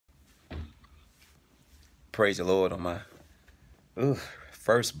Praise the Lord on my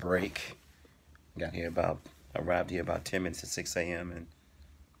first break. Arrived here about 10 minutes to 6 a.m. and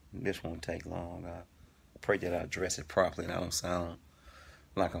this won't take long. I pray that I address it properly and I don't sound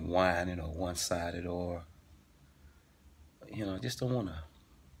like I'm whining or one-sided or, just don't want to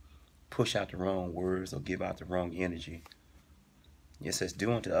push out the wrong words or give out the wrong energy. It says,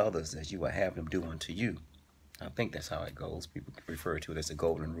 do unto others as you will have them do unto you. I think that's how it goes. People refer to it as the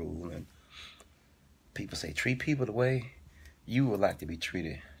golden rule, and people say, treat people the way you would like to be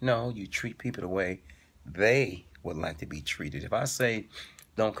treated. No, you treat people the way they would like to be treated. If I say,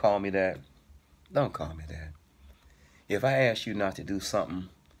 don't call me that, don't call me that. If I ask you not to do something,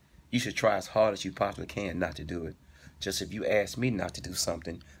 you should try as hard as you possibly can not to do it. Just if you ask me not to do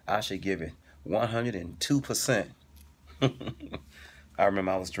something, I should give it 102%. I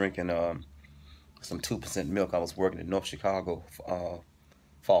remember I was drinking some 2% milk. I was working in North Chicago,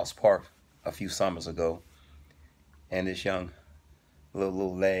 Falls Park, a few summers ago. And this young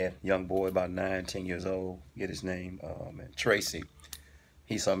little lad, young boy, about 9, 10 years old, get his name, Tracy.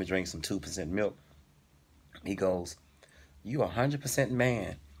 He saw me drink some 2% milk. He goes, "You 100%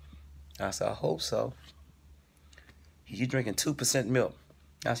 man." I said, "I hope so." "You drinking 2% milk?"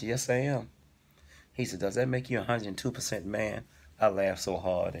 I said, "Yes, I am." He said, "Does that make you 102% man?" I laughed so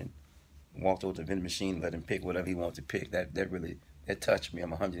hard and walked over to the vending machine and let him pick whatever he wanted to pick. That really touched me.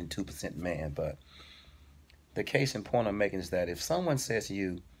 I'm 102% man. But the case in point I'm making is that if someone says to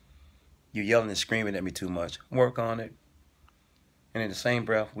you, "You're yelling and screaming at me too much," work on it. And in the same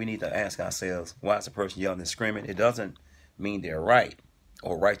breath, we need to ask ourselves, why is the person yelling and screaming? It doesn't mean they're right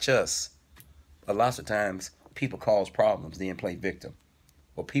or righteous. A lot of times, people cause problems, then play victim.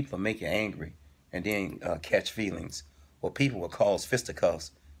 Or people will make you angry and then catch feelings. Or people will cause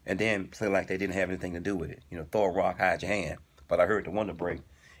fisticuffs and then play like they didn't have anything to do with it. Throw a rock, hide your hand. But I heard the window break,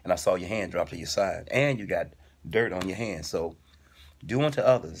 and I saw your hand drop to your side. And you got dirt on your hand. So do unto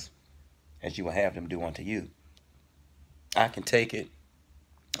others as you will have them do unto you. I can take it.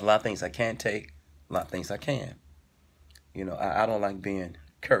 A lot of things I can't take. A lot of things I can. I don't like being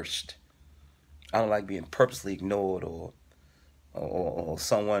cursed. I don't like being purposely ignored or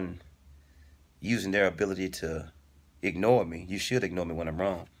someone using their ability to ignore me. You should ignore me when I'm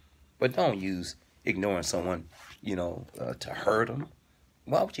wrong. But don't use ignoring someone, to hurt them.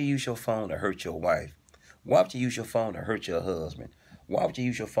 Why would you use your phone to hurt your wife? Why would you use your phone to hurt your husband? Why would you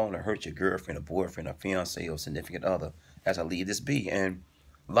use your phone to hurt your girlfriend or boyfriend or fiance or significant other? As I leave this be. And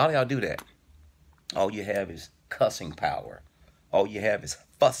a lot of y'all do that. All you have is cussing power. All you have is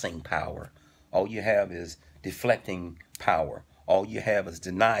fussing power. All you have is deflecting power. All you have is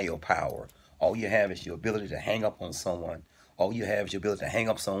denial power. All you have is your ability to hang up on someone. All you have is your ability to hang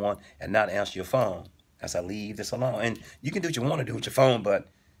up someone and not answer your phone. As I leave this alone. And you can do what you want to do with your phone, but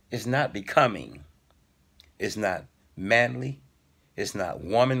it's not becoming. It's not manly. It's not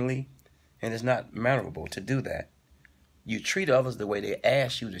womanly. And it's not mannerable to do that. You treat others the way they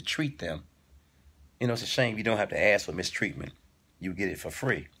ask you to treat them. It's a shame you don't have to ask for mistreatment. You get it for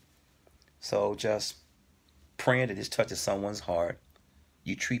free. So just praying that this touches someone's heart.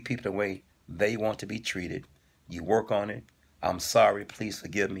 You treat people the way they want to be treated. You work on it. I'm sorry. Please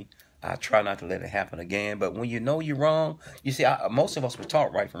forgive me. I try not to let it happen again. But when you know you're wrong, you see, most of us were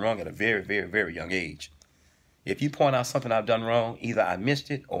taught right from wrong at a very, very, very young age. If you point out something I've done wrong, either I missed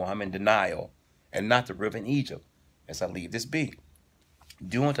it or I'm in denial, and not the river in Egypt. As I leave this be.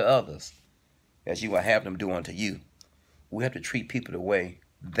 Do unto others as you will have them do unto you. We have to treat people the way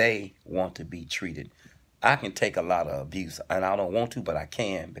they want to be treated. I can take a lot of abuse, and I don't want to, but I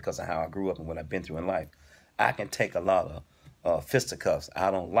can because of how I grew up and what I've been through in life. I can take a lot of fisticuffs.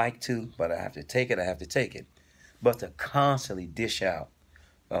 I don't like to, but I have to take it. I have to take it. But to constantly dish out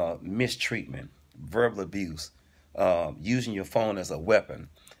mistreatment, verbal abuse, using your phone as a weapon,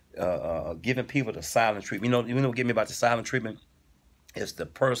 giving people the silent treatment. You know what get me about the silent treatment? It's the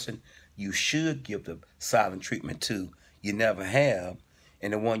person you should give the silent treatment to, you never have,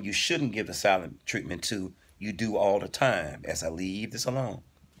 and the one you shouldn't give the silent treatment to, you do all the time. As I leave this alone.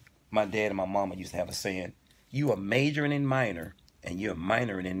 My dad and my mama used to have a saying, you are majoring in minor, and you're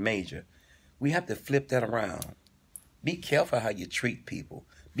minoring in major. We have to flip that around. Be careful how you treat people.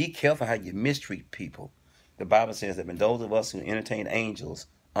 Be careful how you mistreat people. The Bible says that when those of us who entertain angels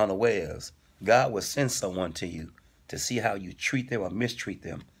unawares, God will send someone to you to see how you treat them or mistreat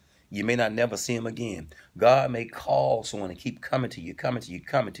them. You may not never see them again. God may call someone to keep coming to you, coming to you,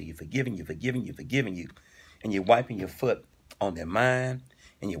 coming to you, forgiving you, forgiving you, forgiving you. And you're wiping your foot on their mind,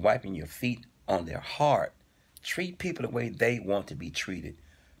 and you're wiping your feet on their heart. Treat people the way they want to be treated.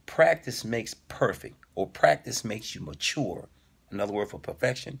 Practice makes perfect, or practice makes you mature. Another word for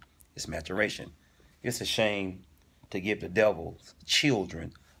perfection is maturation. It's a shame to give the devil's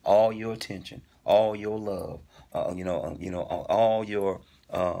children all your attention, all your love, all your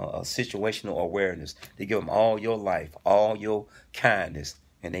situational awareness. They give them all your life, all your kindness,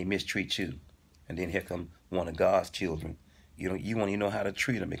 and they mistreat you. And then here comes one of God's children. You want to know how to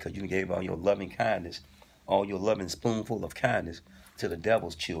treat them because you gave all your loving kindness, all your loving spoonful of kindness to the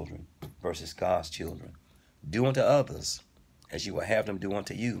devil's children versus God's children. Do unto others as you will have them do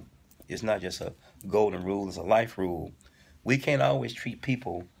unto you. It's not just a golden rule, it's a life rule. We can't always treat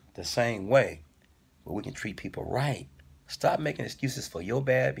people the same way, but we can treat people right. Stop making excuses for your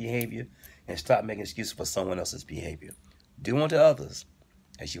bad behavior and stop making excuses for someone else's behavior. Do unto others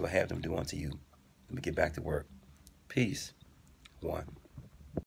as you will have them do unto you. Let me get back to work. Peace. 1.